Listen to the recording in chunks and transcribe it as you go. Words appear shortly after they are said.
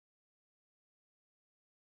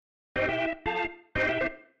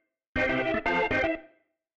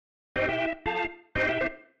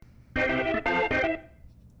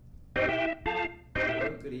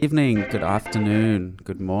Evening, good afternoon,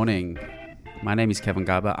 good morning. My name is Kevin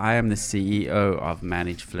Garber. I am the CEO of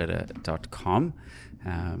ManageFlitter.com.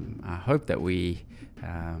 I hope that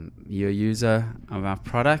you're a user of our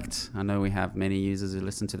product. I know we have many users who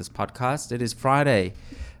listen to this podcast. It is Friday,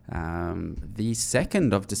 the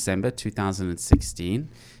 2nd of December 2016.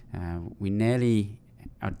 We nearly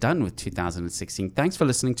are done with 2016. Thanks for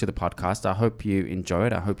listening to the podcast. I hope you enjoy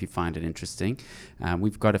it. I hope you find it interesting.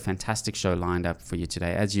 We've got a fantastic show lined up for you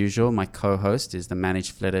today. As usual, my co-host is the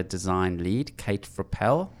ManageFlitter design lead, Kate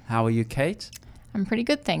Frappell. How are you, Kate? I'm pretty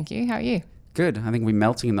good, thank you. How are you? Good. I think we're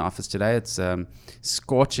melting in the office today. It's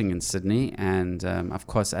scorching in Sydney. And of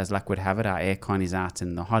course, as luck would have it, our aircon is out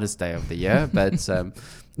in the hottest day of the year. But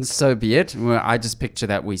so be it. I just picture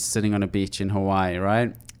that we're sitting on a beach in Hawaii,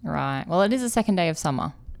 right? Right. Well, it is the second day of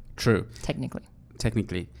summer. True.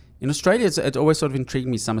 Technically. In Australia, it's always sort of intrigued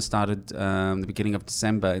me. Summer started the beginning of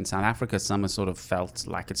December. In South Africa, summer sort of felt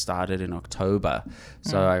like it started in October.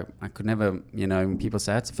 So I could never, when people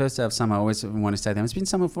say it's the first day of summer, I always want to say to them, it's been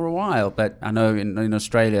summer for a while. But I know in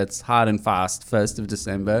Australia, it's hard and fast, 1st of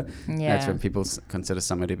December. Yeah. That's when people consider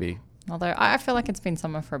summer to be. Although I feel like it's been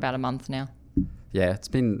summer for about a month now. Yeah,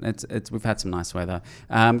 we've had some nice weather.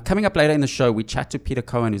 Coming up later in the show, we chat to Peter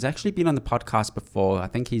Cohen, who's actually been on the podcast before. I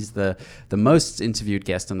think he's the most interviewed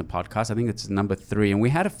guest on the podcast. I think it's number 3. And we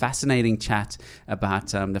had a fascinating chat about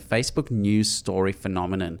the Facebook news story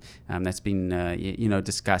phenomenon that's been,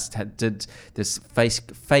 discussed. Did this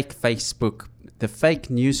the fake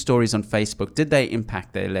news stories on Facebook, did they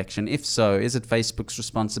impact the election? If so, is it Facebook's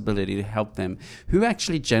responsibility to help them? Who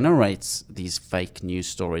actually generates these fake news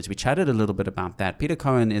stories? We chatted a little bit about that. Peter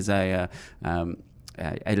Cohen is a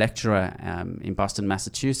lecturer in Boston,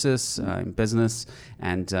 Massachusetts, in business,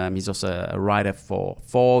 and he's also a writer for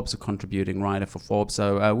Forbes, a contributing writer for Forbes.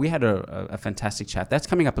 So we had a fantastic chat. That's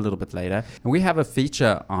coming up a little bit later. And we have a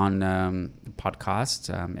feature on the podcast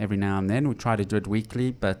every now and then. We try to do it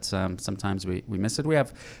weekly, but sometimes we miss it. We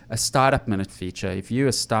have a Startup Minute feature. If you're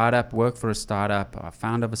a startup, work for a startup, or a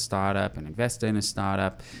founder of a startup, an investor in a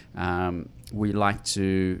startup, we like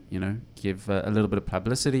to, give a little bit of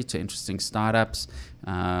publicity to interesting startups.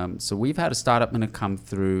 So we've had a Startup Minute come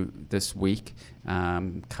through this week,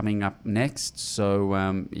 coming up next.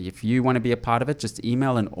 So if you want to be a part of it, just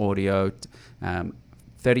email an audio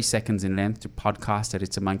 30 seconds in length to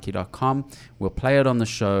podcast@itsamonkey.com. We'll play it on the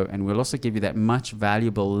show, and we'll also give you that much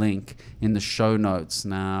valuable link in the show notes.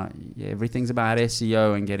 Now, everything's about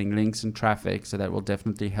SEO and getting links and traffic, so that will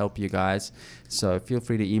definitely help you guys. So feel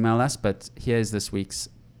free to email us, but here's this week's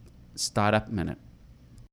Startup Minute.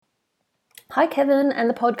 Hi Kevin and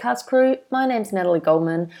the podcast crew, my name's Natalie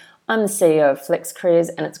Goldman. I'm the CEO of Flex Careers,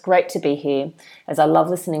 and it's great to be here as I love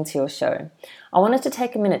listening to your show. I wanted to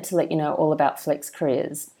take a minute to let you know all about Flex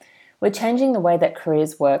Careers. We're changing the way that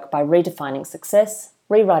careers work by redefining success,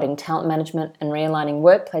 rewriting talent management, and realigning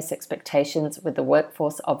workplace expectations with the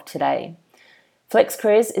workforce of today. Flex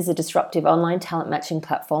Careers is a disruptive online talent matching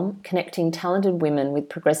platform connecting talented women with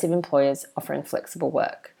progressive employers offering flexible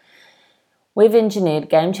work. We've engineered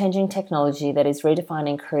game-changing technology that is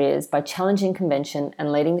redefining careers by challenging convention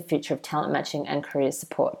and leading the future of talent matching and career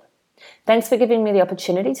support. Thanks for giving me the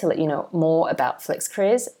opportunity to let you know more about Flex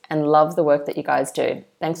Careers, and love the work that you guys do.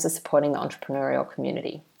 Thanks for supporting the entrepreneurial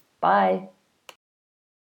community. Bye.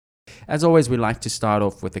 As always, we like to start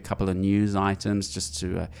off with a couple of news items just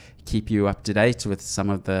to keep you up to date with some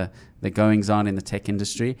of the goings on in the tech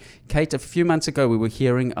industry. Kate, a few months ago, we were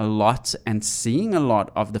hearing a lot and seeing a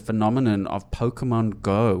lot of the phenomenon of Pokemon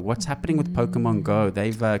Go. What's happening with Pokemon Go?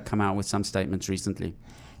 They've come out with some statements recently.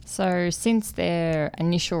 So since their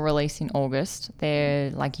initial release in August,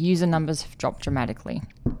 their user numbers have dropped dramatically.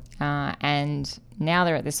 And now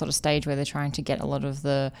they're at this sort of stage where they're trying to get a lot of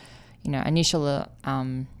the, initial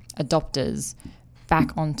adopters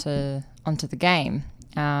back onto the game.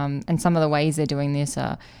 And some of the ways they're doing this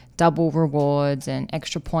are double rewards and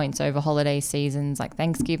extra points over holiday seasons like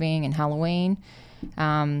Thanksgiving and Halloween.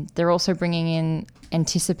 They're also bringing in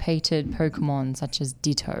anticipated Pokemon such as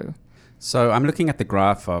Ditto. So I'm looking at the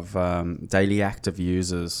graph of daily active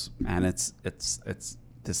users, and it's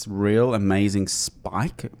this real amazing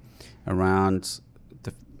spike around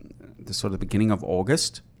the sort of beginning of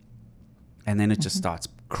August, and then it just starts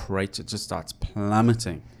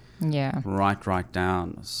plummeting. Yeah. Right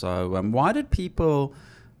down. So why did people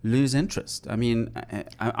lose interest? I mean,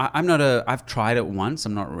 I've tried it once.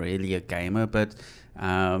 I'm not really a gamer, but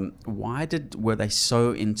were they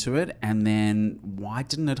so into it? And then why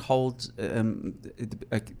didn't it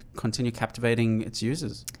continue captivating its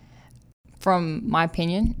users? From my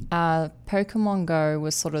opinion, Pokemon Go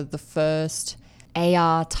was sort of the first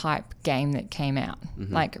AR type game that came out.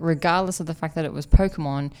 Like, regardless of the fact that it was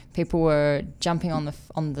Pokemon, people were jumping on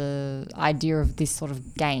the idea of this sort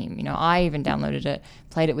of game. You know, I even downloaded it,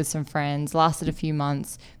 played it with some friends, lasted a few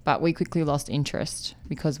months, but we quickly lost interest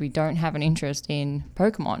because we don't have an interest in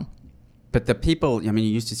Pokemon. But the people, I mean,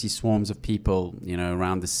 you used to see swarms of people, you know,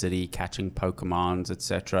 around the city catching Pokemons,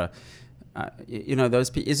 etc. You know,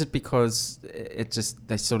 is it because it just,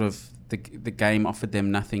 they sort of, the game offered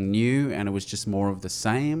them nothing new and it was just more of the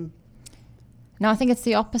same? No, I think it's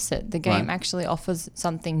the opposite. The game Right. actually offers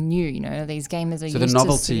something new. You know, these gamers are So used the to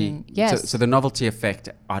novelty, seeing, yes, so the novelty effect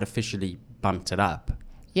artificially bumped it up.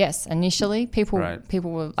 yes. Initially, people Right.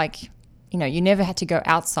 were like, you know, you never had to go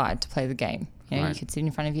outside to play the game. You know, Right. you could sit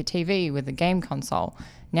in front of your TV with a game console.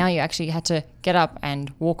 Now you actually had to get up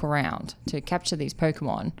and walk around to capture these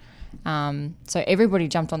Pokemon. So everybody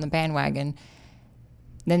jumped on the bandwagon.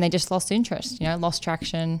 Then they just lost interest. You know, lost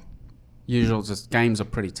traction. Usual, just games are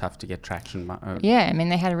pretty tough to get traction. Yeah, I mean,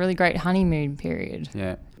 they had a really great honeymoon period.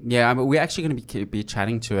 Yeah. I mean, we're actually going to be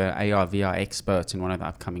chatting to an AR VR expert in one of the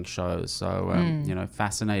upcoming shows. So you know,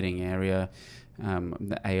 fascinating area,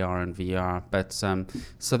 the AR and VR. But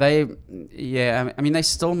so they, yeah, I mean, they're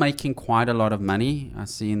still making quite a lot of money. I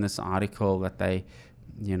see in this article that they,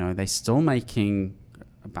 you know, they're still making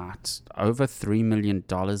about over $3 million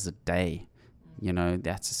a day. You know,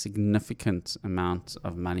 that's a significant amount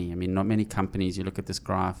of money. I mean, not many companies, you look at this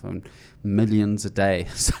graph, and millions a day.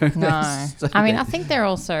 So No. I mean, I think they're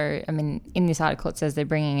also, I mean, in this article it says they're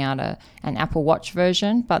bringing out an Apple Watch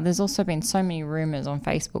version, but there's also been so many rumors on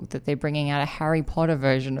Facebook that they're bringing out a Harry Potter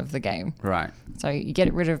version of the game. Right. So you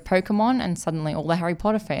get rid of Pokemon and suddenly all the Harry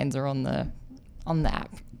Potter fans are on the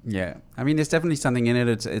app. Yeah, I mean, there's definitely something in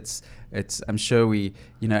it. It's. I'm sure you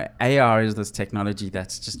know, AR is this technology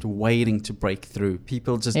that's just waiting to break through.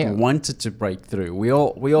 People just want it to break through. We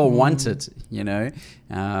all want it, you know,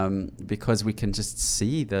 because we can just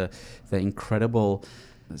see the incredible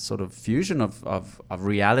sort of fusion of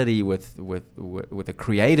reality with a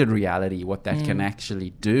created reality, what that can actually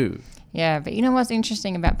do. Yeah, but you know what's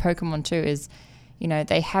interesting about Pokemon too is, you know,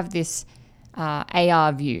 they have this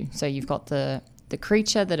AR view. So you've got the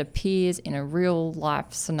creature that appears in a real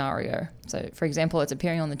life scenario. So, for example, it's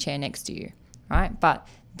appearing on the chair next to you, right? But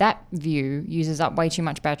that view uses up way too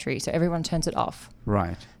much battery, so everyone turns it off.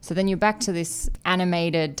 Right. So then you're back to this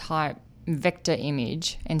animated type vector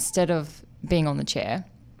image instead of being on the chair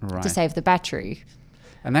Right. to save the battery.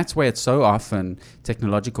 And that's where it's so often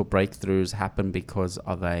technological breakthroughs happen because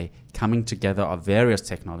of a coming together of various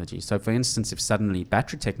technologies. So, for instance, if suddenly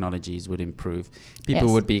battery technologies would improve, people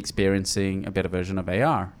Yes. would be experiencing a better version of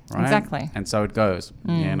AR, right? Exactly. And so it goes.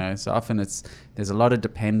 You know, so often there's a lot of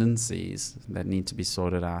dependencies that need to be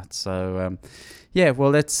sorted out. So, yeah.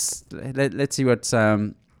 Well, let's see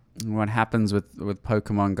what happens with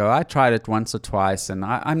Pokemon Go. I tried it once or twice, and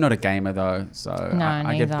I'm not a gamer though, so No,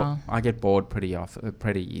 I get bored pretty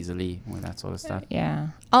easily with that sort of stuff. Yeah.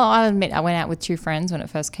 Oh, I'll admit, I went out with two friends when it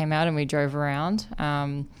first came out and we drove around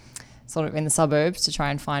sort of in the suburbs to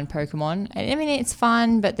try and find Pokemon. I mean, it's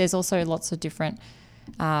fun, but there's also lots of different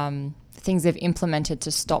things they've implemented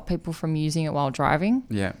to stop people from using it while driving.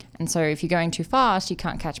 Yeah. And so if you're going too fast, you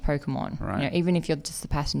can't catch Pokemon, Right. you know, even if you're just the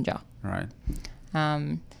passenger. Right.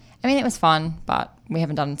 I mean, it was fun, but we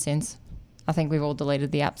haven't done it since. I think we've all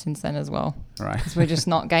deleted the app since then as well. Right. Because we're just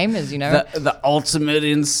not gamers, you know. The ultimate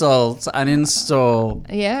insult, uninstall.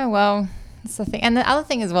 Yeah, well, that's the thing. And the other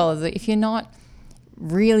thing as well is that if you're not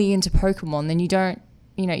really into Pokemon, then you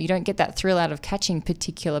don't get that thrill out of catching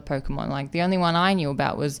particular Pokemon. Like the only one I knew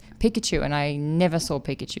about was Pikachu, and I never saw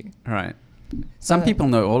Pikachu. Right. Some people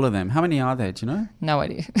know all of them. How many are there? Do you know? No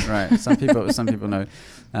idea. Right. Some people know.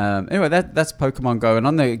 Anyway, that's Pokemon Go. And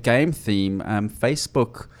on the game theme,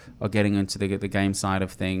 Facebook are getting into the game side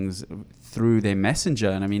of things through their Messenger.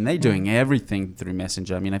 And I mean, they're doing everything through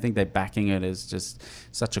Messenger. I mean, I think they're backing it as just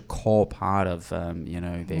such a core part of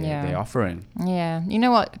their offering. Yeah. You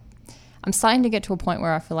know what? I'm starting to get to a point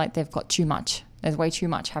where I feel like they've got too much. There's way too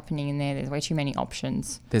much happening in there. There's way too many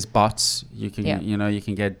options. There's bots. You can you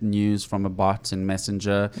can get news from a bot in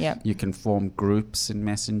Messenger. Yep. You can form groups in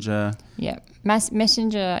Messenger. Yeah.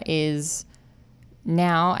 Messenger is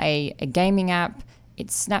now a gaming app.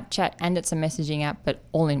 It's Snapchat and it's a messaging app, but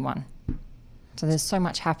all in one. So there's so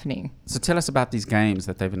much happening. So tell us about these games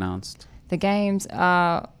that they've announced. The games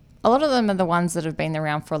are... A lot of them are the ones that have been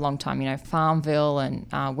around for a long time, you know, Farmville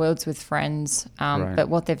and Words with Friends. Right. But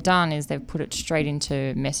what they've done is they've put it straight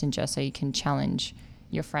into Messenger so you can challenge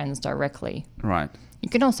your friends directly. Right. You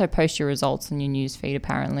can also post your results in your news feed,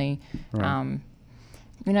 apparently. Right.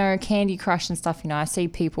 Candy Crush and stuff, I see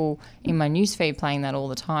people in my newsfeed playing that all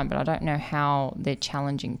the time, but I don't know how they're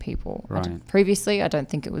challenging people. Right. Previously, I don't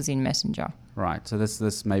think it was in Messenger. Right. So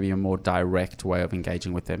this may be a more direct way of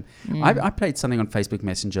engaging with them. I played something on Facebook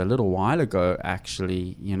Messenger a little while ago,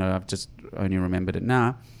 actually. I've just only remembered it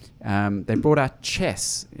now. They brought out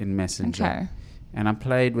chess in Messenger. Okay. And I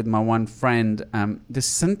played with my one friend. The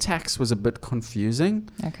syntax was a bit confusing.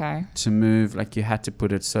 Okay. To move, like you had to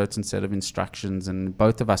put a certain set of instructions, and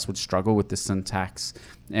both of us would struggle with the syntax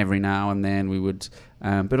every now and then. We would,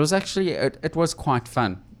 but it was actually it was quite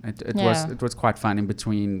fun. It was quite fun in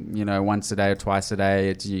between, once a day or twice a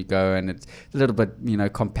day. You go and it's a little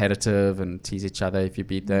bit, competitive and tease each other if you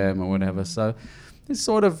beat them or whatever. So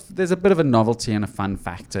there's a bit of a novelty and a fun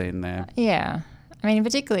factor in there. Yeah. I mean,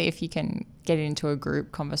 particularly if you can get it into a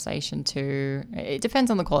group conversation too. It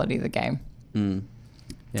depends on the quality of the game.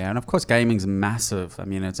 Yeah, and of course gaming's massive. I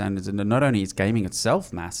mean, not only is gaming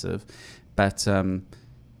itself massive, but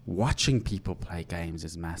watching people play games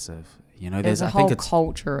is massive. There's a whole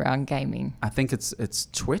culture around gaming. I think it's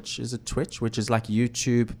Twitch. Is it Twitch? Which is like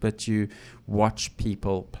YouTube, but you watch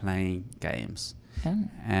people playing games. Oh.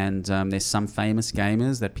 And there's some famous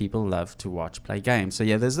gamers that people love to watch play games. So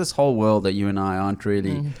yeah, there's this whole world that you and I aren't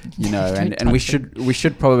really, and we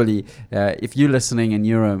should probably, if you're listening and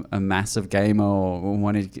you're a massive gamer or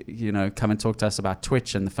want to, come and talk to us about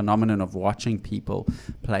Twitch and the phenomenon of watching people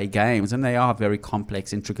play games, and they are very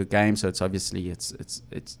complex, intricate games. So it's obviously it's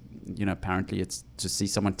apparently it's to see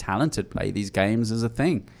someone talented play these games is a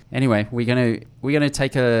thing. Anyway, we're gonna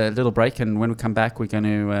take a little break, and when we come back, we're going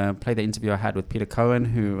to play the interview I had with Peter Cohen,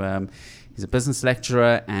 who is a business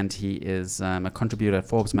lecturer and he is a contributor at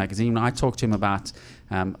Forbes magazine. I talked to him about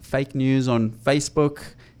fake news on Facebook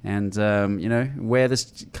and where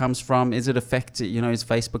this comes from. Is it affected? Is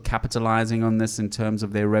Facebook capitalizing on this in terms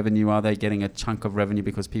of their revenue? Are they getting a chunk of revenue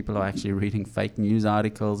because people are actually reading fake news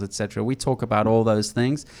articles, etc.? We talk about all those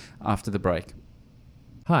things after the break.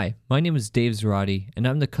 Hi, my name is Dave Zarati, and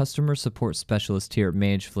I'm the customer support specialist here at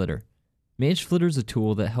ManageFlitter. ManageFlitter is a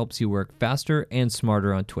tool that helps you work faster and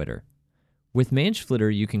smarter on Twitter. With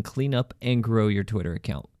ManageFlitter, you can clean up and grow your Twitter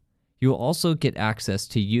account. You will also get access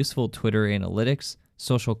to useful Twitter analytics,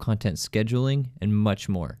 social content scheduling, and much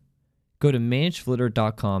more. Go to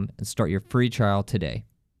manageflitter.com and start your free trial today.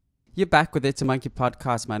 You're back with It's a Monkey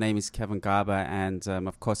Podcast. My name is Kevin Garber, and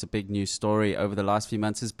of course a big news story over the last few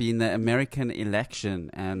months has been the American election.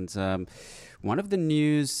 And one of the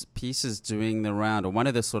news pieces doing the round, or one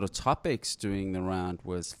of the sort of topics doing the round,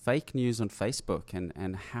 was fake news on Facebook,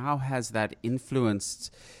 and how has that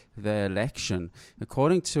influenced the election.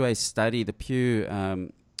 According to a study, the Pew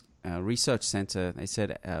Research Center, they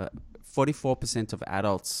said 44% of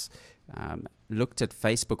adults looked at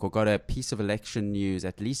Facebook or got a piece of election news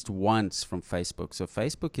at least once from Facebook. So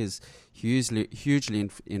Facebook is hugely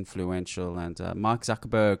influential. And Mark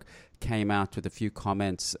Zuckerberg came out with a few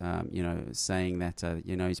comments, saying that,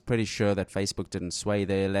 he's pretty sure that Facebook didn't sway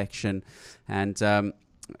the election. And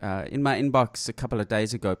in my inbox a couple of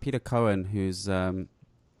days ago, Peter Cohen, who's a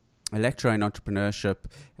lecturer in entrepreneurship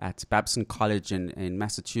at Babson College in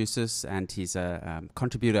Massachusetts, and he's a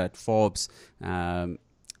contributor at Forbes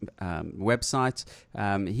website.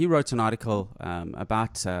 He wrote an article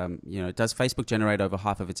about, does Facebook generate over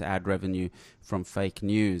half of its ad revenue from fake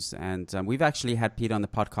news? And we've actually had Peter on the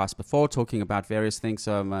podcast before talking about various things,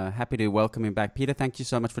 so I'm happy to welcome him back. Peter, thank you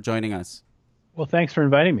so much for joining us. Well, thanks for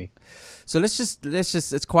inviting me. So let's just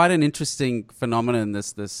it's quite an interesting phenomenon,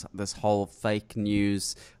 this whole fake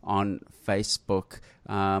news on Facebook.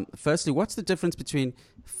 Firstly, what's the difference between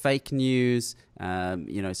fake news,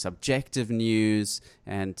 subjective news,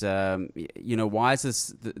 and why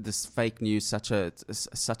is this fake news such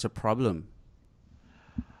a problem?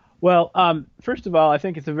 Well, first of all, I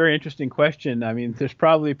think it's a very interesting question. I mean, there's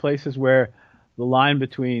probably places where the line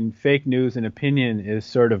between fake news and opinion is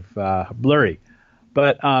sort of blurry.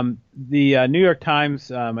 But the New York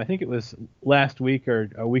Times, I think it was last week or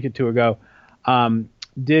a week or two ago,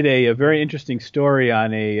 did a very interesting story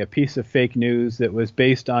on a piece of fake news that was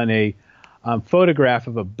based on a photograph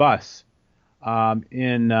of a bus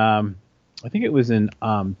in, I think it was in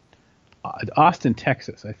Austin,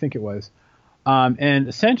 Texas, I think it was. And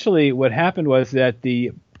essentially what happened was that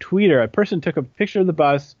the tweeter, a person took a picture of the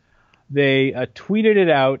bus, they tweeted it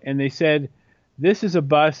out, and they said, this is a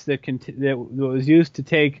bus that was used to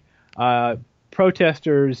take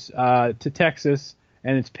protesters to Texas,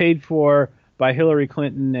 and it's paid for by Hillary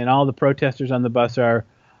Clinton, and all the protesters on the bus are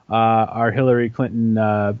Hillary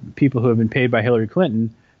Clinton people who have been paid by Hillary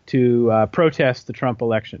Clinton to protest the Trump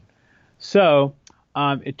election. So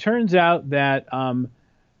it turns out that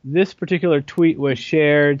this particular tweet was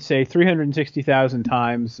shared, say, 360,000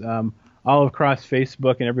 times all across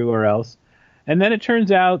Facebook and everywhere else. And then it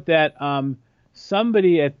turns out that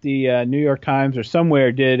somebody at the New York Times or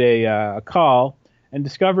somewhere did a call and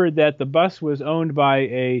discovered that the bus was owned by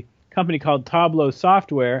a company called Tableau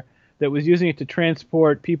Software that was using it to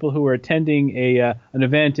transport people who were attending an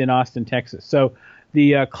event in Austin, Texas. So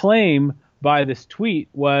the claim by this tweet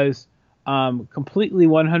was completely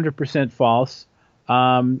 100% false.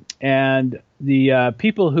 And the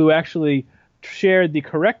people who actually shared the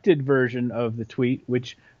corrected version of the tweet,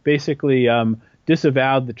 which basically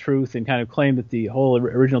disavowed the truth and kind of claimed that the whole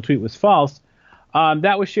original tweet was false,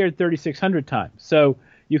 that was shared 3,600 times. So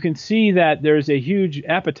you can see that there's a huge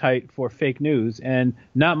appetite for fake news and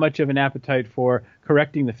not much of an appetite for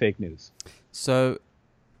correcting the fake news. So,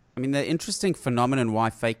 I mean, the interesting phenomenon why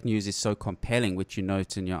fake news is so compelling, which you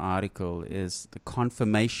note in your article, is the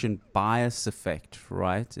confirmation bias effect,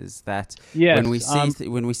 right? Is that yes,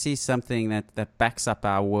 when we see something that backs up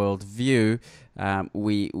our worldview,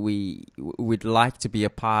 we'd like to be a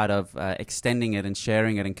part of extending it and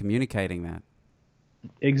sharing it and communicating that.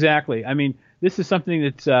 Exactly. I mean, this is something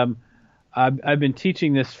that's I've been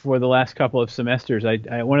teaching this for the last couple of semesters.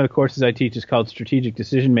 One of the courses I teach is called Strategic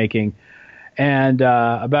Decision Making. And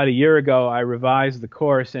about a year ago, I revised the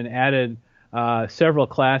course and added several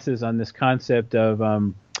classes on this concept of,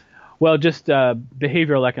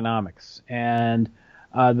 behavioral economics. And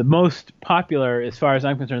the most popular, as far as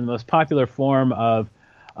I'm concerned, the most popular form of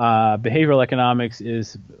behavioral economics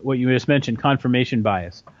is what you just mentioned, confirmation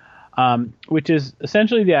bias, which is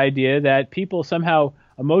essentially the idea that people somehow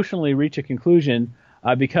emotionally reach a conclusion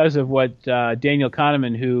because of what Daniel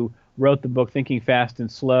Kahneman, who wrote the book Thinking Fast and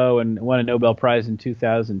Slow and won a Nobel Prize in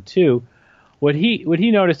 2002, what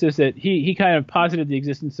he noticed is that he kind of posited the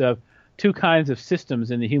existence of two kinds of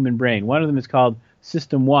systems in the human brain. One of them is called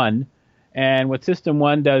System 1, and what System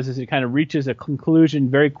 1 does is it kind of reaches a conclusion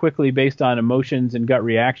very quickly based on emotions and gut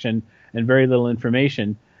reaction and very little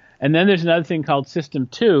information. And then there's another thing called System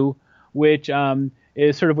 2, which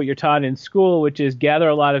is sort of what you're taught in school, which is gather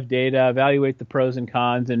a lot of data, evaluate the pros and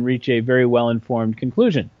cons, and reach a very well-informed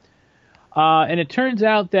conclusion. And it turns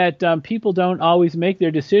out that people don't always make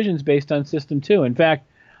their decisions based on System 2. In fact,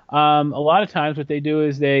 a lot of times what they do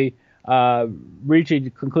is they reach a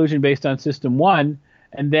conclusion based on System 1,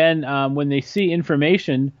 and then when they see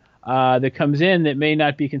information that comes in that may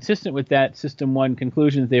not be consistent with that System 1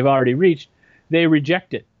 conclusion that they've already reached, they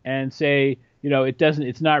reject it and say,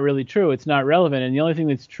 it's not really true, it's not relevant, and the only thing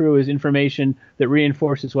that's true is information that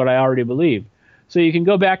reinforces what I already believe. So you can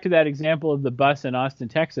go back to that example of the bus in Austin,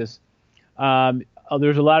 Texas.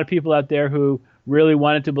 There's a lot of people out there who really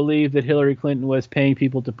wanted to believe that Hillary Clinton was paying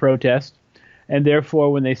people to protest. And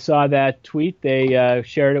therefore, when they saw that tweet, they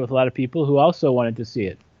shared it with a lot of people who also wanted to see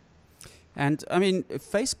it. And, I mean,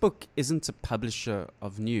 Facebook isn't a publisher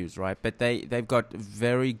of news, right? But they've got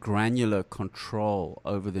very granular control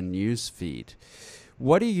over the news feed.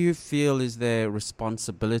 What do you feel is their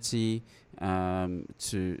responsibility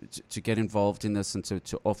to get involved in this and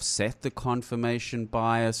to offset the confirmation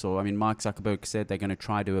bias? Or, I mean, Mark Zuckerberg said they're going to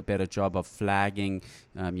try to do a better job of flagging,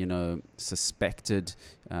 suspected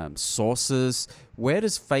sources. Where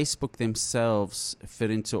does Facebook themselves fit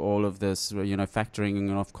into all of this, factoring in,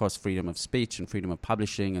 of course, freedom of speech and freedom of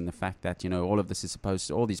publishing and the fact that, all of this is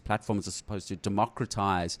all these platforms are supposed to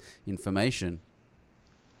democratize information?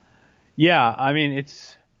 Yeah, I mean,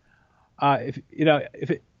 it's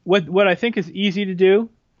what I think is easy to do,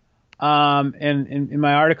 and in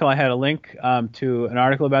my article I had a link to an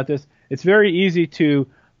article about this. It's very easy to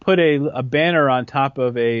put a banner on top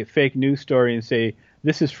of a fake news story and say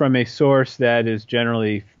this is from a source that is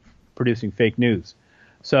generally producing fake news.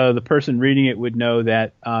 So the person reading it would know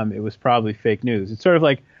that it was probably fake news. It's sort of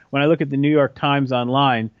like when I look at the New York Times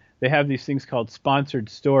online, they have these things called sponsored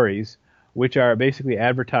stories, which are basically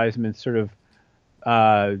advertisements sort of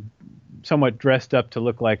somewhat dressed up to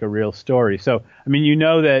look like a real story. So, I mean,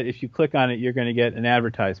 that if you click on it, you're going to get an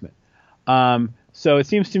advertisement. So it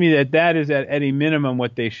seems to me that is at a minimum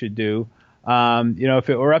what they should do. If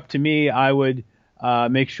it were up to me, I would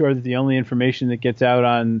make sure that the only information that gets out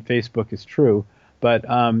on Facebook is true. But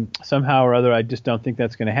somehow or other, I just don't think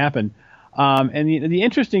that's going to happen. And the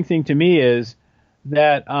interesting thing to me is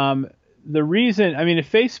that the reason, I mean,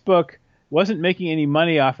 if Facebook wasn't making any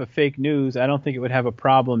money off of fake news, I don't think it would have a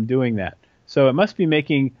problem doing that. So it must be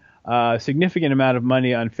making a significant amount of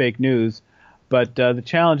money on fake news. But the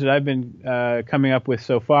challenge that I've been coming up with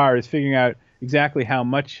so far is figuring out exactly how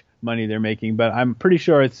much money they're making. But I'm pretty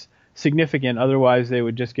sure it's significant. Otherwise, they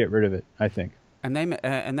would just get rid of it, I think. And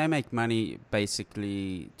they make money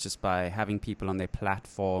basically just by having people on their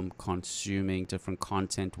platform consuming different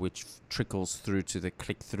content, which trickles through to the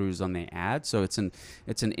click-throughs on their ads. So it's an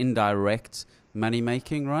indirect money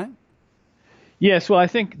making, right? Yes. Well, I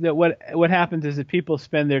think that what happens is that people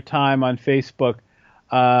spend their time on Facebook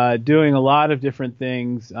doing a lot of different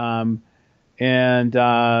things, and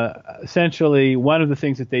essentially one of the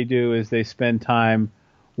things that they do is they spend time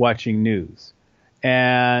watching news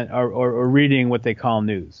and or reading what they call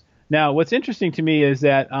news. Now, what's interesting to me is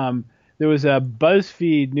that there was a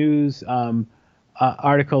BuzzFeed News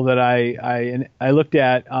article that I looked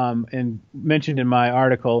at and mentioned in my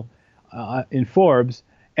article in Forbes,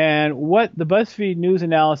 and what the BuzzFeed News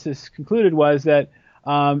analysis concluded was that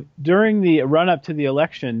during the run-up to the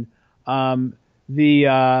election,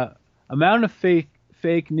 the amount of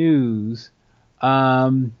fake news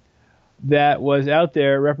that was out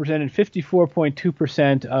there represented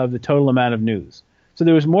 54.2% of the total amount of news. So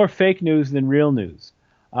there was more fake news than real news.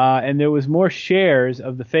 And there was more shares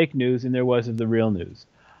of the fake news than there was of the real news,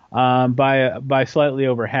 by slightly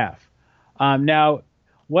over half. Now,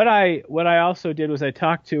 what I also did was I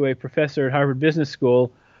talked to a professor at Harvard Business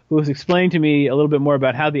School who was explaining to me a little bit more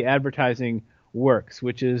about how the advertising works,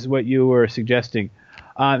 which is what you were suggesting.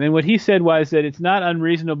 And what he said was that it's not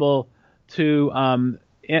unreasonable to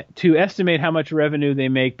estimate how much revenue they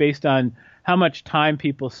make based on how much time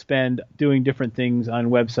people spend doing different things on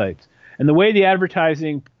websites. And the way the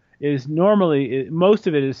advertising is normally, most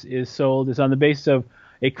of it is sold is on the basis of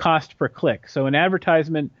a cost per click. So an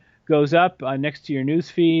advertisement goes up next to your news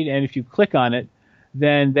feed, and if you click on it,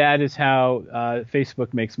 then that is how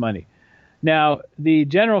Facebook makes money. Now, the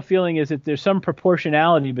general feeling is that there's some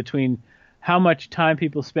proportionality between how much time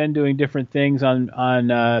people spend doing different things on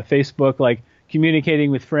Facebook, like communicating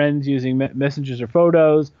with friends using messengers or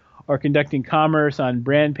photos, or conducting commerce on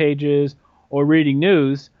brand pages, or reading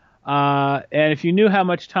news. And if you knew how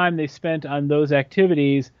much time they spent on those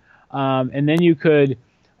activities, and then you could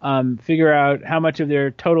figure out how much of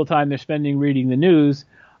their total time they're spending reading the news,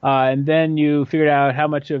 and then you figured out how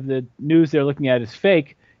much of the news they're looking at is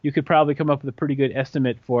fake, you could probably come up with a pretty good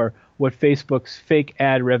estimate for what Facebook's fake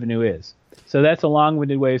ad revenue is. So that's a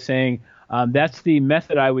long-winded way of saying that's the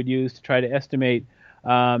method I would use to try to estimate.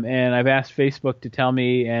 And I've asked Facebook to tell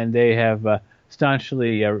me, and they have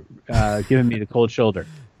staunchly given me the cold shoulder.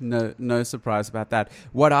 No surprise about that.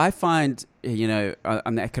 What I find,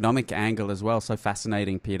 on the economic angle as well, so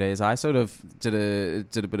fascinating, Peter, is I sort of did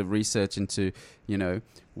a bit of research into,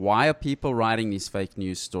 why are people writing these fake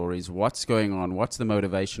news stories? What's going on? What's the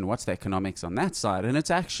motivation? What's the economics on that side? And it's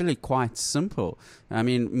actually quite simple. I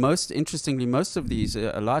mean, interestingly, most of these,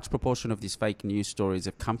 a large proportion of these fake news stories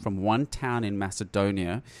have come from one town in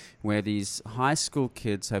Macedonia, where these high school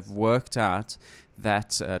kids have worked out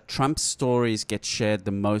that Trump's stories get shared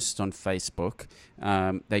the most on Facebook.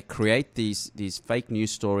 They create these fake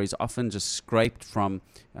news stories, often just scraped from,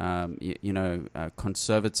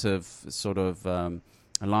 conservative sort of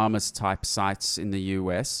alarmist type sites in the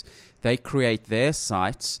US. They create their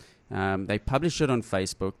sites. They publish it on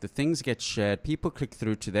Facebook. The things get shared. People click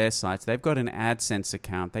through to their sites. They've got an AdSense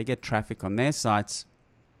account. They get traffic on their sites,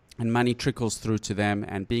 and money trickles through to them.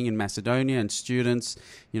 And being in Macedonia and students,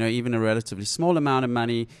 even a relatively small amount of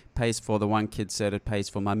money pays for, the one kid said, it pays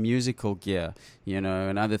for my musical gear,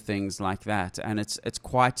 and other things like that. And it's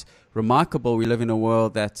quite remarkable. We live in a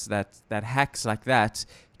world that hacks like that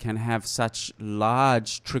can have such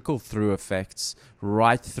large trickle-through effects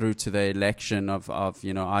right through to the election of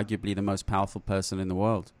arguably the most powerful person in the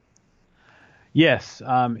world. Yes,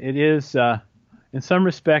 it is. In some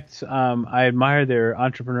respects, I admire their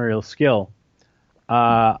entrepreneurial skill.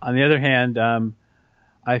 On the other hand,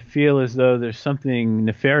 I feel as though there's something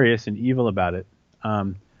nefarious and evil about it.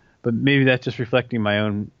 But maybe that's just reflecting my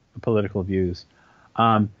own political views.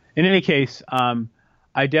 In any case,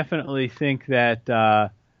 I definitely think that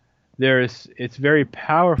it's very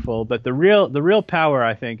powerful. But the real power,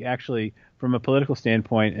 I think, actually, from a political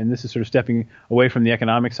standpoint, and this is sort of stepping away from the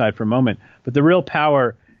economic side for a moment, but the real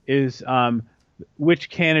power is which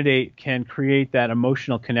candidate can create that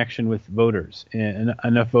emotional connection with voters, and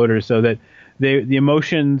enough voters so that the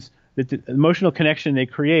emotional connection they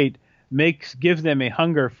create gives them a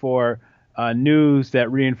hunger for news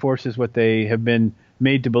that reinforces what they have been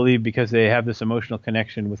made to believe because they have this emotional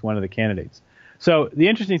connection with one of the candidates. So the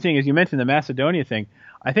interesting thing is, you mentioned the Macedonia thing.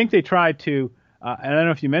 I think they tried to, and I don't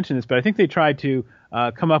know if you mentioned this, but I think they tried to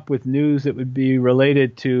come up with news that would be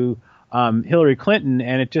related to Hillary Clinton,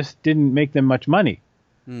 and it just didn't make them much money.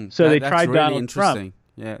 So they tried really Donald Trump.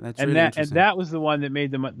 Yeah, that's really interesting. And that was the one that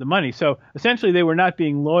made them the money. So essentially, they were not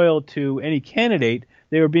being loyal to any candidate.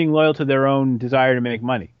 they were being loyal to their own desire to make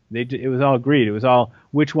money. It was all greed. It was all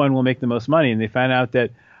which one will make the most money. And they found out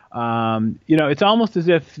that, it's almost as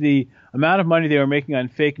if the amount of money they were making on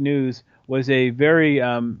fake news was a very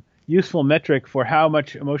useful metric for how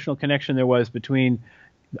much emotional connection there was between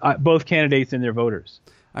both candidates and their voters.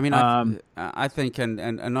 I mean, I think, and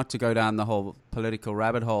not to go down the whole political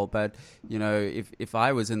rabbit hole, but if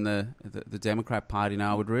I was in the Democrat Party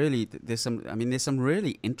now, I would really there's some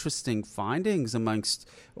really interesting findings amongst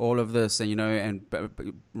all of this, and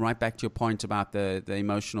right back to your point about the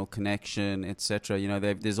emotional connection, etc.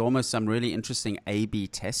 There's almost some really interesting A/B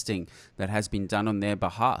testing that has been done on their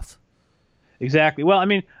behalf. Exactly. Well, I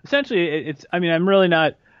mean, essentially, I'm really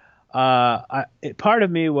not. Part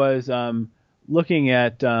of me was looking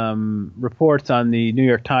at reports on the New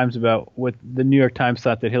York Times about what the New York Times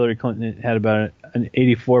thought that Hillary Clinton had about an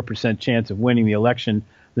 84% chance of winning the election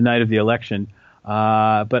the night of the election.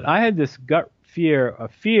 But I had this gut fear, a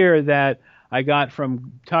fear that I got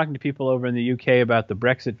from talking to people over in the UK about the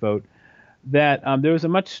Brexit vote, that there was a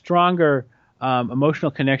much stronger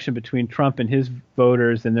emotional connection between Trump and his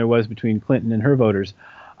voters than there was between Clinton and her voters.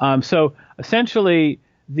 So essentially,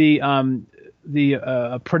 the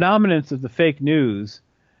predominance of the fake news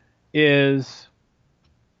is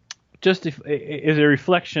just is a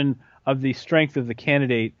reflection of the strength of the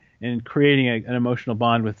candidate in creating an emotional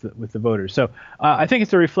bond with the voters. So I think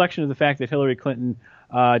it's a reflection of the fact that Hillary Clinton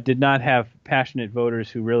did not have passionate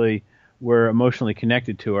voters who really were emotionally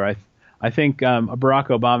connected to her. I think Barack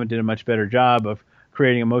Obama did a much better job of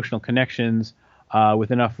creating emotional connections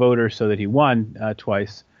with enough voters so that he won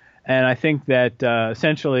twice. And I think that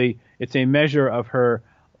essentially it's a measure of her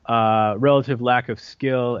relative lack of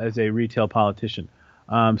skill as a retail politician.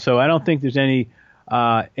 So I don't think there's any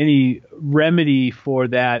remedy for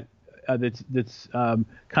that that's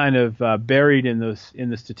kind of buried in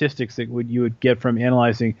the statistics that you would get from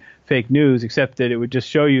analyzing fake news, except that it would just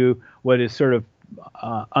show you what is sort of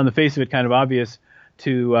on the face of it kind of obvious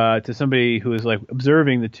to somebody who is like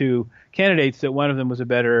observing the two candidates, that one of them was a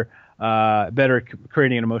better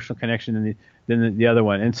creating an emotional connection than the other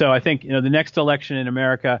one. And so I think the next election in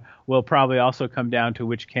America will probably also come down to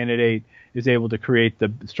which candidate is able to create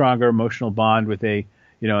the stronger emotional bond with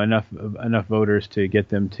enough voters to get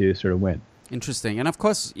them to sort of win. Interesting. And of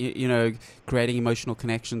course, creating emotional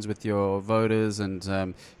connections with your voters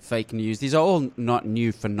and fake news, these are all not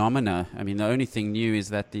new phenomena. I mean, the only thing new is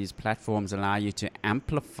that these platforms allow you to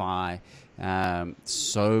amplify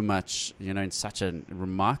so much, in such a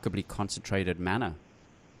remarkably concentrated manner.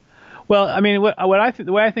 Well, I mean,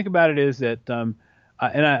 the way I think about it is that, and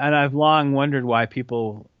I've long wondered why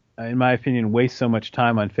people, in my opinion, waste so much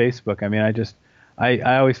time on Facebook. I mean,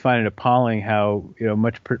 I always find it appalling how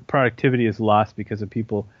much productivity is lost because of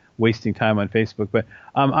people wasting time on Facebook. But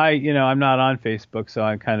I'm not on Facebook, so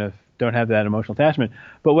I kind of don't have that emotional attachment.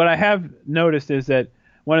 But what I have noticed is that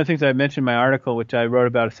one of the things I mentioned in my article, which I wrote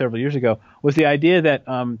about several years ago, was the idea that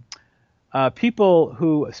people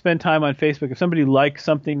who spend time on Facebook, if somebody likes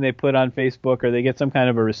something they put on Facebook or they get some kind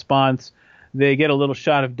of a response, they get a little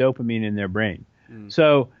shot of dopamine in their brain.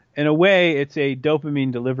 So in a way, it's a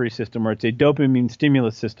dopamine delivery system, or it's a dopamine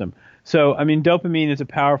stimulus system. So, I mean, dopamine is a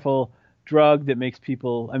powerful drug that makes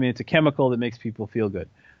people, it's a chemical that makes people feel good.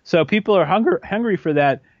 So people are hungry for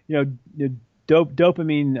that,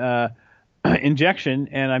 dopamine injection.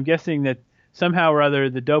 And I'm guessing that somehow or other,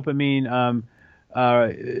 the dopamine,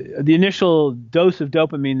 the initial dose of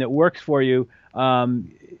dopamine that works for you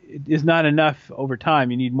is not enough over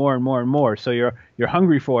time. You need more and more and more. So you're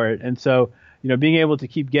hungry for it. And so, being able to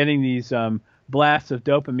keep getting these blasts of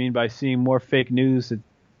dopamine by seeing more fake news that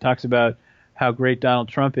talks about how great Donald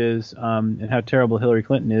Trump is and how terrible Hillary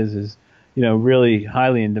Clinton is really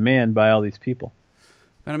highly in demand by all these people.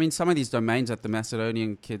 But I mean, some of these domains that the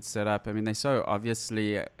Macedonian kids set up, I mean, they so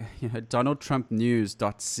obviously,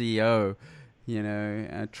 DonaldTrumpNews.co,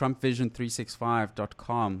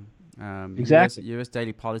 TrumpVision365.com, exactly.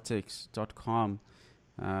 USDailyPolitics.com.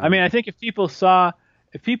 I think if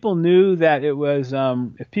people knew that it was,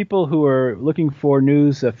 if people who were looking for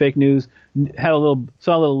news, fake news, saw a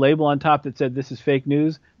little label on top that said this is fake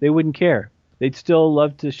news, they wouldn't care. They'd still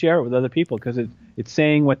love to share it with other people because it's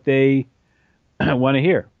saying what they want to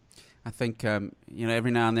hear. I think, every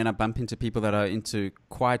now and then I bump into people that are into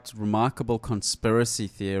quite remarkable conspiracy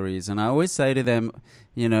theories. And I always say to them,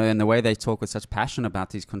 and the way they talk with such passion about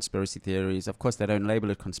these conspiracy theories, of course, they don't label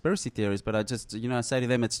it conspiracy theories, but I just, I say to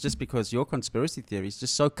them, it's just because your conspiracy theory is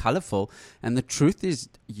just so colorful and the truth is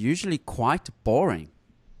usually quite boring.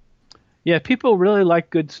 Yeah, people really like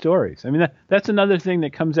good stories. I mean, that's another thing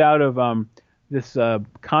that comes out of this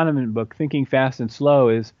Kahneman book, Thinking Fast and Slow,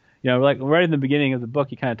 is like right in the beginning of the book,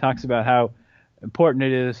 he kind of talks about how important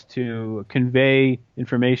it is to convey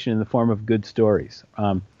information in the form of good stories.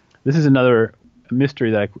 This is another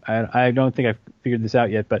mystery that I don't think I've figured this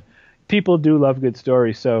out yet, but people do love good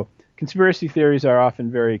stories. So conspiracy theories are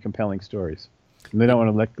often very compelling stories, and they don't want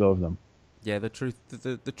to let go of them. Yeah, the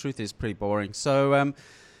truth is pretty boring. So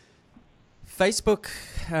Facebook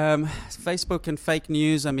and fake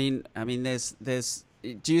news. I mean, there's.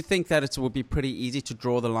 Do you think that it will be pretty easy to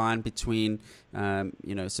draw the line between,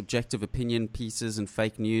 subjective opinion pieces and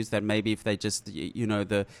fake news? That maybe if they just,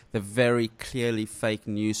 the very clearly fake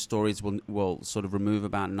news stories will sort of remove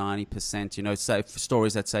about 90%. Say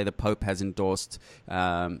stories that say the Pope has endorsed,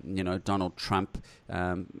 Donald Trump.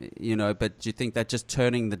 But do you think that just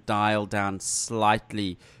turning the dial down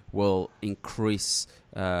slightly will increase,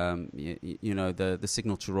 the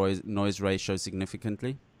signal to noise ratio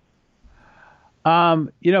significantly?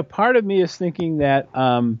 Part of me is thinking that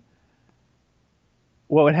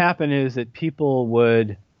what would happen is that people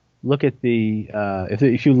would look at the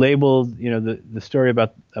if you labeled the story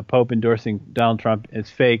about a Pope endorsing Donald Trump as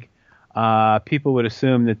fake, people would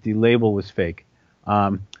assume that the label was fake.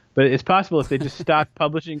 But it's possible if they just stopped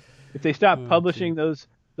publishing, publishing those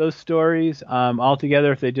stories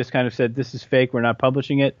altogether, if they just kind of said this is fake, we're not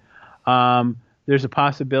publishing it. There's a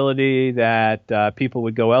possibility that people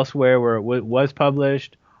would go elsewhere where it was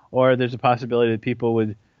published, or there's a possibility that people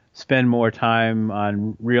would spend more time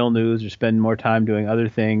on real news or spend more time doing other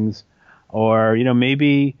things, or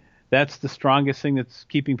maybe that's the strongest thing that's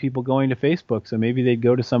keeping people going to Facebook, so maybe they'd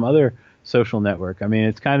go to some other social network. I mean,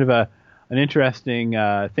 it's kind of an interesting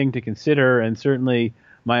thing to consider, and certainly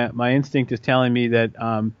my instinct is telling me that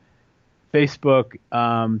Facebook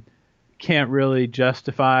can't really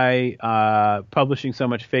justify publishing so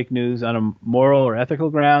much fake news on a moral or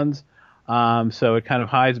ethical grounds. So it kind of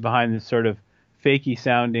hides behind this sort of fakey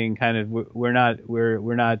sounding kind of we're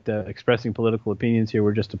not expressing political opinions here.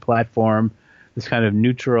 We're just a platform. This kind of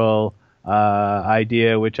neutral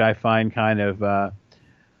idea, which I find kind of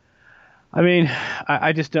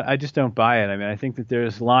I just don't buy it. I mean, I think that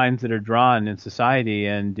there's lines that are drawn in society,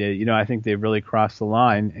 and I think they've really crossed the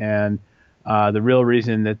line. And the real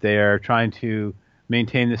reason that they are trying to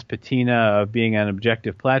maintain this patina of being an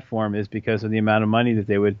objective platform is because of the amount of money that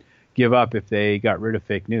they would give up if they got rid of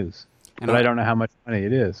fake news. But I don't know how much money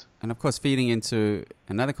it is. And of course, feeding into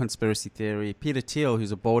another conspiracy theory, Peter Thiel,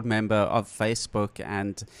 who's a board member of Facebook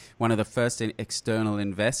and one of the first external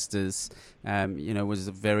investors, was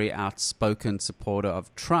a very outspoken supporter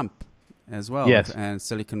of Trump as well. Yes. And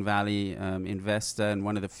Silicon Valley investor, and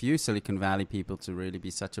one of the few Silicon Valley people to really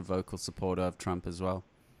be such a vocal supporter of Trump as well.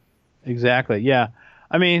 Exactly. Yeah.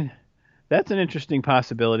 I mean, that's an interesting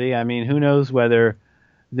possibility. I mean, who knows whether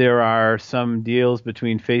there are some deals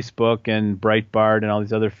between Facebook and Breitbart and all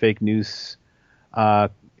these other fake news,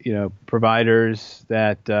 providers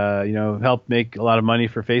that, helped make a lot of money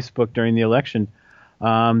for Facebook during the election.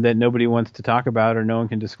 That nobody wants to talk about or no one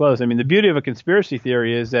can disclose. I mean, the beauty of a conspiracy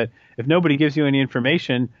theory is that if nobody gives you any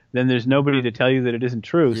information, then there's nobody to tell you that it isn't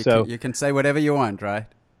true. You can say whatever you want, right?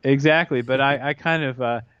 Exactly. But I kind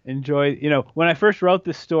of enjoy, when I first wrote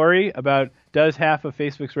this story about does half of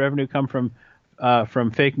Facebook's revenue come from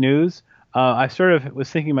fake news, I sort of was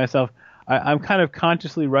thinking to myself, I'm kind of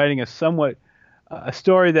consciously writing a story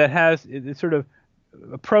that it sort of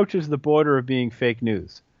approaches the border of being fake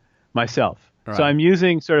news myself. Right. So I'm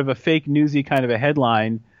using sort of a fake newsy kind of a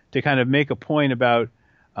headline to kind of make a point about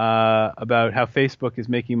how Facebook is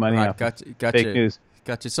making money off fake news.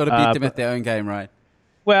 Gotcha. Sort of beat them at their own game, right?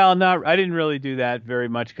 Well, no, I didn't really do that very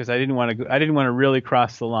much because I didn't want to really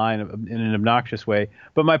cross the line in an obnoxious way.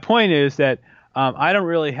 But my point is that I don't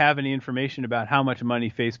really have any information about how much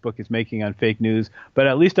money Facebook is making on fake news, but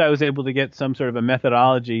at least I was able to get some sort of a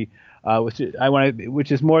methodology, which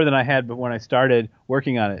is more than I had when I started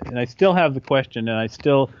working on it. And I still have the question, and I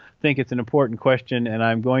still think it's an important question, and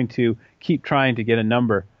I'm going to keep trying to get a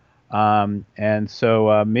number. And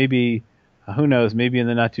so maybe, who knows, maybe in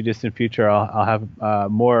the not too distant future I'll have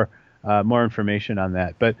more information on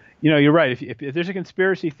that. But you're right. If there's a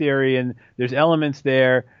conspiracy theory and there's elements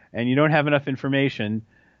there, and you don't have enough information,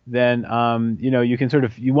 then you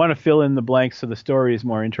can you want to fill in the blanks so the story is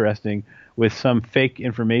more interesting with some fake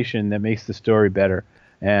information that makes the story better.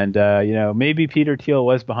 And maybe Peter Thiel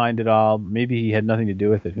was behind it all. Maybe he had nothing to do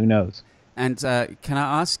with it. Who knows? And can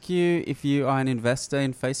I ask you if you are an investor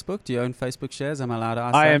in Facebook? Do you own Facebook shares? Am I allowed to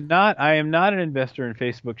ask that? I am not an investor in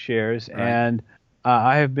Facebook shares, right. And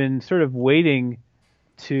I have been sort of waiting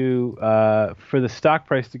for the stock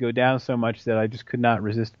price to go down so much that I just could not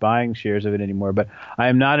resist buying shares of it anymore. But I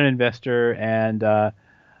am not an investor, and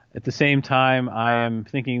At the same time, I am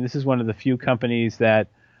thinking this is one of the few companies that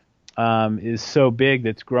is so big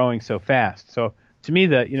that's growing so fast. So to me,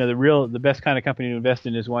 the best kind of company to invest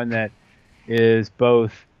in is one that is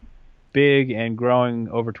both big and growing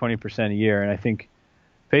over 20% a year. And I think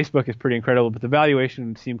Facebook is pretty incredible, but the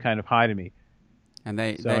valuation seemed kind of high to me. And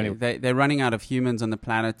they're running out of humans on the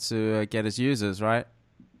planet to get as users, right?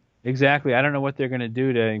 Exactly. I don't know what they're going to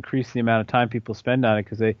do to increase the amount of time people spend on it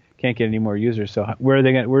because they can't get any more users. So where are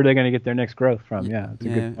they going to get their next growth from? Yeah, that's a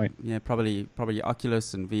good point. Yeah, probably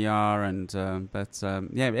Oculus and VR and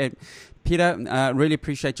Peter, really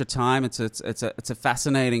appreciate your time. It's a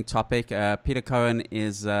fascinating topic. Peter Cohen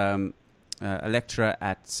is a lecturer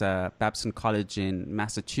at Babson College in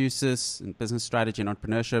Massachusetts in business strategy and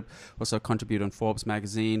entrepreneurship. Also a contributor on Forbes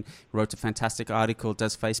magazine. Wrote a fantastic article.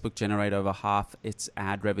 Does Facebook generate over half its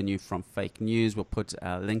ad revenue from fake news? We'll put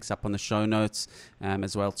links up on the show notes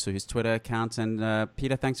as well to his Twitter account. And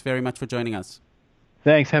Peter, thanks very much for joining us.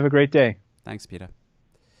 Thanks. Have a great day. Thanks, Peter.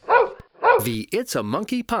 The It's a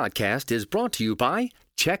Monkey podcast is brought to you by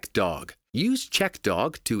CheckDog. Use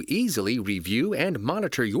CheckDog to easily review and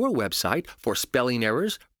monitor your website for spelling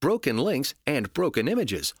errors, broken links, and broken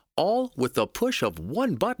images, all with the push of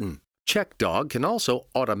one button. CheckDog can also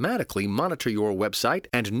automatically monitor your website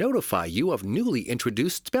and notify you of newly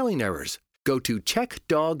introduced spelling errors. Go to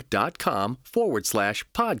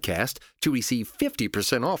checkdog.com/podcast to receive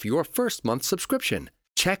 50% off your first month subscription.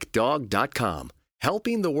 CheckDog.com,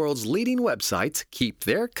 helping the world's leading websites keep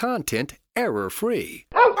their content error-free.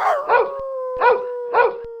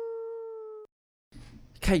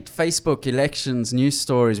 Kate, Facebook, elections, news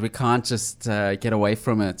stories, we can't just get away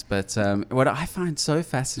from it. But what I find so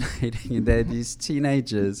fascinating is that these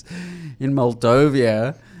teenagers in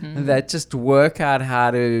Moldova that just work out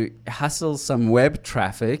how to hustle some web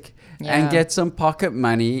traffic and get some pocket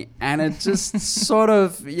money. And it just sort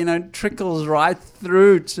of, trickles right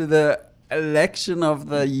through to the election of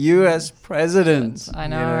the US president. I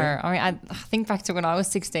know. I mean, I think back to when I was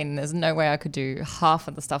 16 and there's no way I could do half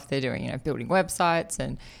of the stuff they're doing, building websites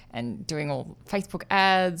and doing all Facebook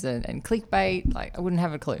ads and clickbait. Like, I wouldn't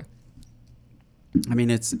have a clue. I mean,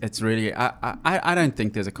 it's really, I don't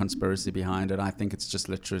think there's a conspiracy behind it. I think it's just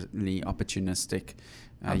literally opportunistic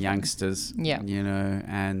youngsters,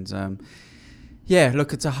 and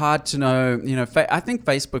look, it's hard to know. I think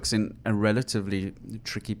Facebook's in a relatively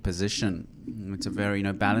tricky position. It's a very,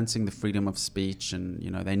 balancing the freedom of speech and,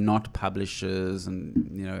 they're not publishers and,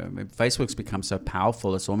 Facebook's become so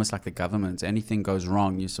powerful. It's almost like the government. Anything goes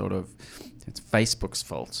wrong, it's Facebook's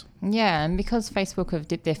fault. Yeah, and because Facebook have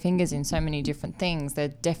dipped their fingers in so many different things, the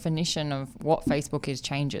definition of what Facebook is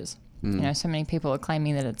changes. So many people are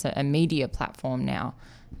claiming that it's a media platform now.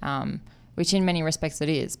 Which in many respects it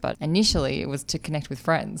is, but initially it was to connect with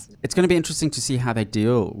friends. It's going to be interesting to see how they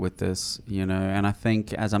deal with this, and I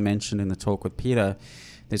think, as I mentioned in the talk with Peter,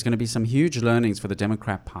 there's going to be some huge learnings for the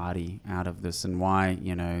Democrat Party out of this and why,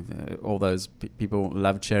 all those people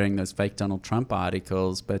love sharing those fake Donald Trump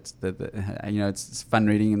articles, but, it's fun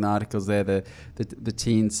reading in the articles there. The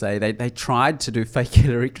teens say they tried to do fake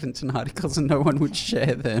Hillary Clinton articles and no one would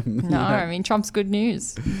share them. No, I mean, Trump's good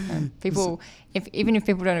news. People, even if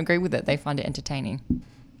people don't agree with it, they find it entertaining.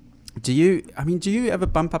 Do you ever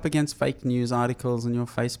bump up against fake news articles in your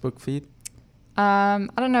Facebook feed? I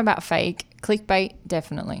don't know about fake. Clickbait,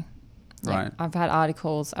 definitely. Right. Yeah, I've had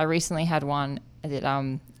articles. I recently had one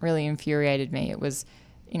that really infuriated me. It was,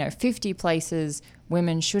 50 places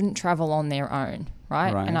women shouldn't travel on their own,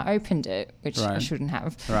 right? And I opened it, which I shouldn't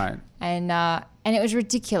have. Right. And it was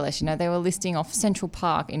ridiculous. They were listing off Central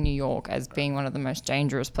Park in New York as being one of the most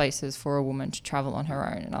dangerous places for a woman to travel on her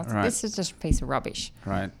own. And I was like, this is just a piece of rubbish.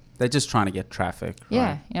 Right. They're just trying to get traffic.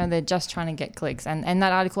 Right? Yeah, they're just trying to get clicks. And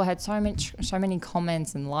that article had so many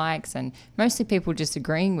comments and likes and mostly people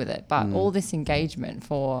disagreeing with it, but all this engagement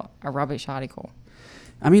for a rubbish article.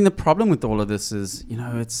 I mean, the problem with all of this is,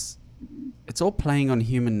 it's all playing on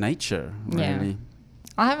human nature, really. Yeah.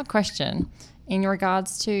 I have a question in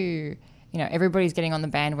regards to, everybody's getting on the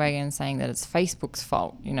bandwagon saying that it's Facebook's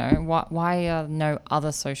fault. Why are no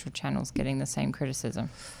other social channels getting the same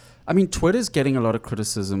criticism? I mean, Twitter's getting a lot of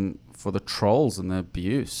criticism for the trolls and the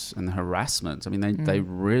abuse and the harassment. I mean, they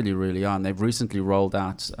really, really are. And they've recently rolled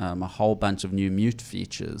out a whole bunch of new mute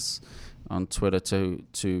features on Twitter to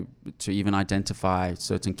even identify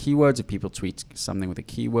certain keywords. If people tweet something with a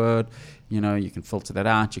keyword, you can filter that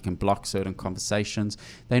out. You can block certain conversations.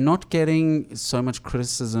 They're not getting so much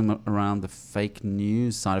criticism around the fake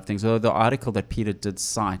news side of things. Although the article that Peter did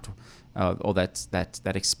cite, or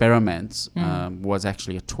that experiment was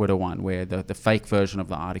actually a Twitter one where the fake version of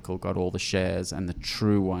the article got all the shares and the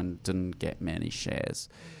true one didn't get many shares.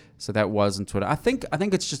 So that wasn't Twitter. I think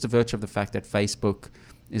it's just a virtue of the fact that Facebook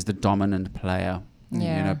is the dominant player.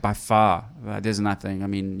 Yeah. You know, by far. There's nothing. I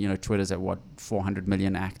mean, you know, Twitter's at 400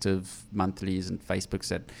 million active monthlies, and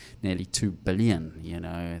Facebook's at nearly 2 billion. You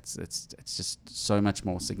know, it's just so much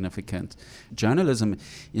more significant. Journalism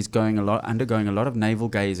is undergoing a lot of navel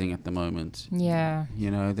gazing at the moment. Yeah. You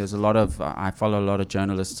know, there's a lot of I follow a lot of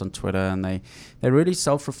journalists on Twitter, and they're really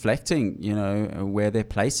self-reflecting. You know, where their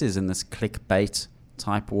place is in this clickbait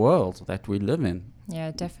type world that we live in.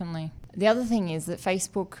 Yeah, definitely. The other thing is that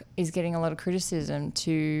Facebook is getting a lot of criticism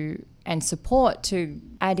and support to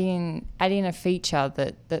add in a feature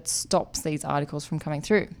that stops these articles from coming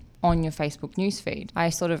through on your Facebook newsfeed. I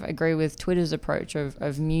sort of agree with Twitter's approach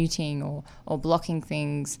of muting or blocking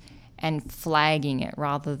things and flagging it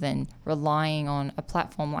rather than relying on a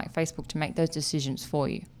platform like Facebook to make those decisions for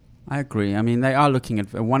you. I agree. I mean, they are looking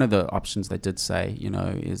at one of the options they did say, you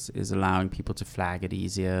know, is allowing people to flag it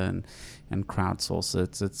easier and crowdsource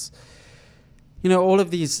it. It's, you know, all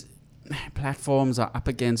of these platforms are up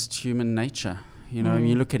against human nature. You know,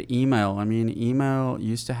 you look at email. I mean, email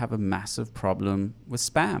used to have a massive problem with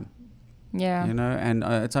spam. Yeah. You know, and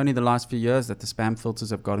it's only the last few years that the spam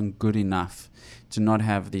filters have gotten good enough to not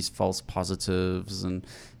have these false positives, and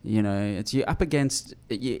you know, you're up against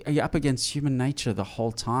human nature the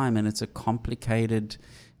whole time, and it's a complicated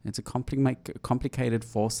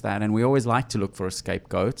force that, and we always like to look for a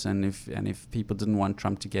scapegoat, and if people didn't want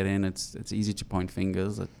Trump to get in, it's easy to point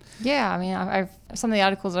fingers. Yeah, I mean, I've some of the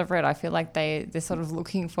articles I've read, I feel like they're sort of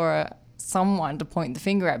looking for someone to point the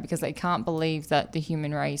finger at because they can't believe that the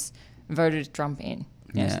human race voted Trump in.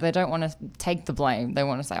 You know, so they don't want to take the blame. They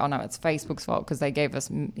want to say, oh no, it's Facebook's fault because they gave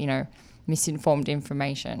us, you know, misinformed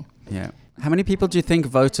information. Yeah. How many people do you think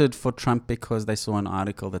voted for Trump because they saw an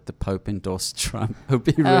article that the Pope endorsed Trump? It would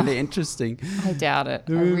be really interesting. I doubt it.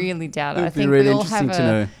 I really doubt it. I think really we all have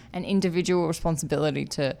know. an individual responsibility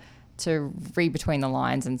to read between the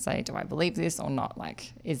lines and say, do I believe this or not?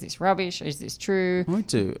 Like, is this rubbish? Is this true? We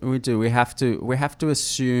do. We have to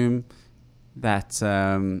assume that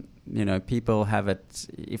you know, people have it.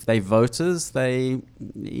 If they voters, and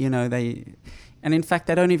in fact,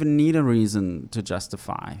 they don't even need a reason to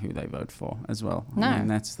justify who they vote for as well. No. I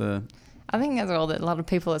mean, I think as well that a lot of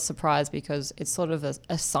people are surprised because it's sort of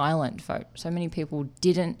a silent vote. So many people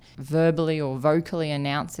didn't verbally or vocally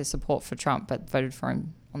announce their support for Trump, but voted for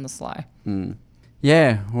him on the sly.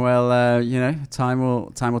 Yeah, well, you know, time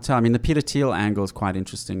will tell. I mean, the Peter Thiel angle is quite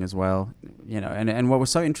interesting as well. You know, and what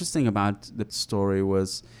was so interesting about the story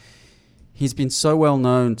was he's been so well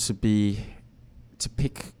known to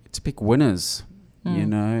pick winners. You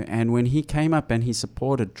know, and when he came up and he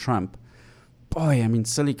supported Trump, boy, I mean,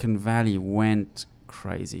 Silicon Valley went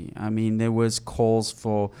crazy. I mean, there was calls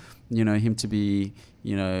for, you know, him to be,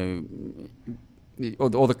 you know,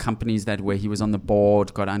 all the companies where he was on the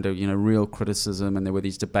board got under, you know, real criticism, and there were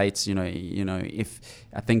these debates, you know, if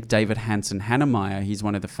I think David Hansen-Hannemeyer, he's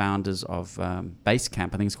one of the founders of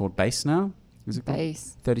Basecamp. I think it's called Base now. Is it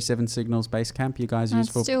Base? 37 Signals Basecamp you guys use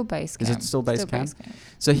for? It's still Basecamp. Is it still Basecamp?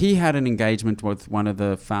 So he had an engagement with one of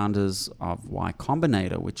the founders of Y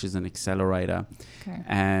Combinator, which is an accelerator. Okay.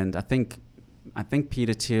 And I think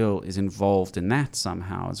Peter Thiel is involved in that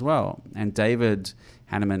somehow as well. And David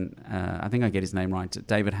Hanneman, I think I get his name right,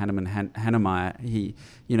 David Hannemeyer, he,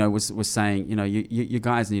 you know, was saying, you know, you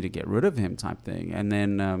guys need to get rid of him type thing. And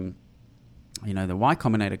then, you know, the Y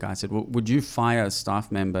Combinator guy said, well, would you fire a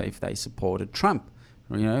staff member if they supported Trump?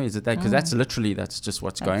 You know, is it that? Because that's just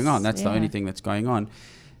what's going on. That's the only thing that's going on.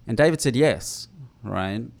 And David said yes,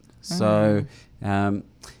 right? So,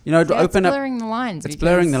 you know, to open up... It's blurring the lines. It's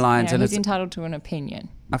blurring the lines. You know, and he's it's entitled to an opinion.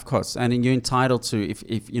 Of course. And you're entitled to,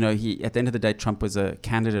 if you know, at the end of the day, Trump was a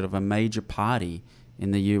candidate of a major party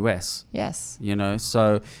in the US. Yes. You know,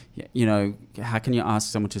 so, you know, how can you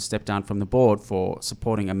ask someone to step down from the board for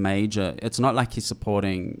supporting a major? It's not like he's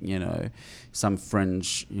supporting, you know, some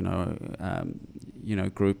fringe, you know,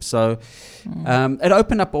 group. So it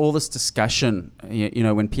opened up all this discussion, you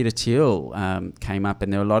know, when Peter Thiel came up,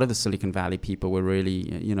 and there were a lot of the Silicon Valley people were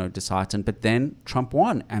really, you know, disheartened. But then Trump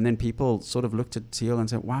won, and then people sort of looked at Thiel and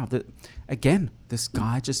said, wow, again, this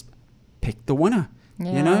guy just picked the winner.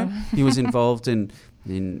 Yeah. You know, he was involved in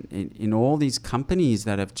all these companies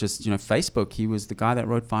that have just, you know, Facebook. He was the guy that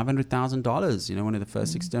wrote $500,000, you know, one of the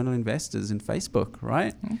first external investors in Facebook,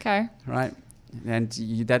 right? Okay. Right. And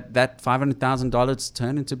that $500,000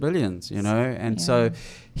 turned into billions, you know. And so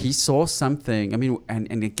he saw something. I mean,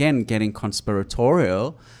 and again, getting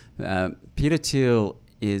conspiratorial, Peter Thiel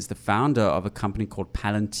is the founder of a company called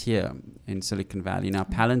Palantir in Silicon Valley. Now,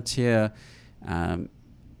 Palantir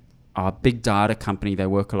are a big data company. They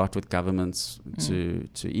work a lot with governments to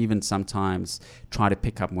even sometimes try to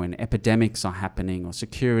pick up when epidemics are happening or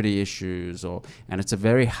security issues, and it's a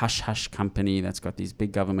very hush-hush company that's got these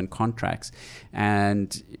big government contracts.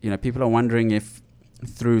 And, people are wondering if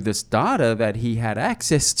through this data that he had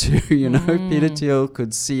access to, Peter Thiel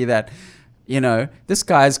could see that, this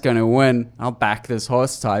guy's going to win. I'll back this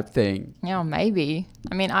horse type thing. Yeah, maybe.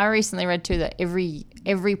 I mean, I recently read too that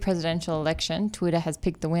every presidential election, Twitter has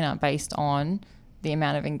picked the winner based on the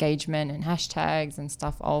amount of engagement and hashtags and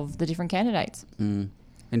stuff of the different candidates.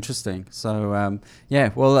 Interesting. So, I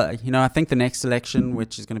think the next election,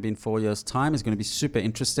 which is going to be in 4 years' time, is going to be super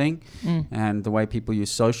interesting. And the way people use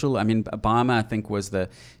social. I mean, Obama, I think, was the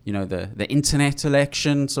internet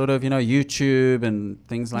election, sort of, YouTube and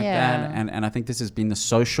things like that. And I think this has been the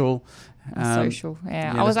social.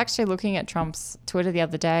 I was actually looking at Trump's Twitter the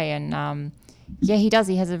other day, and he does.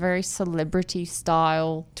 He has a very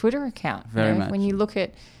celebrity-style Twitter account. Very much. When you look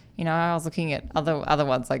at, I was looking at other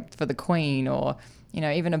ones like for the Queen or,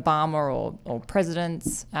 even Obama or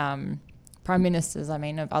presidents, prime ministers,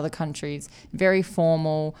 of other countries. Very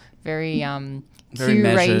formal, very curated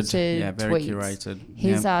measured. Yeah, very tweets. curated.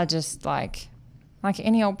 His are just like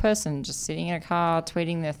any old person just sitting in a car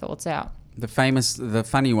tweeting their thoughts out. The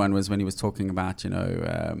funny one was when he was talking about,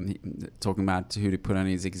 talking about who to put on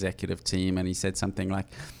his executive team, and he said something like,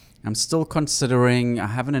 "I'm still considering. I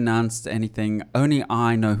haven't announced anything. Only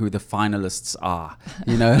I know who the finalists are."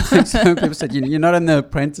 So people said, "You're not in The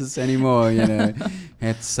Apprentice anymore."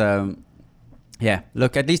 It's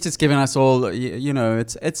Look, at least it's given us all.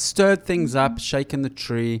 It's stirred things up, shaken the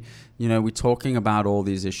tree. We're talking about all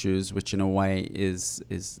these issues, which in a way is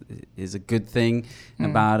a good thing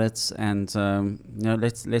about it. And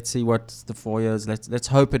let's see what the 4 years. Let's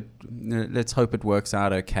hope it works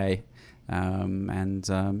out okay.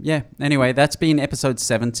 Anyway, that's been episode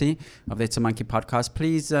 70 of the It's a Monkey podcast.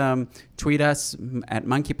 Please tweet us at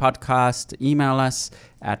Monkey Podcast, email us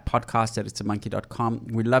at podcast@itsamonkey.com.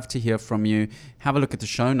 We'd love to hear from you. Have a look at the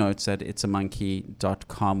show notes at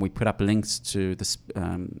itsamonkey.com. We put up links to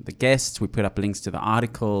the guests. We put up links to the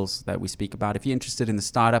articles that we speak about. If you're interested in the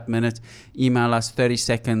Startup Minute, email us 30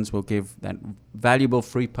 seconds. We'll give that valuable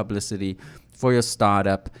free publicity for your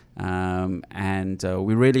startup, and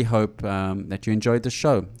we really hope that you enjoyed the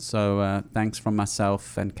show. So thanks from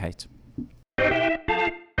myself and Kate.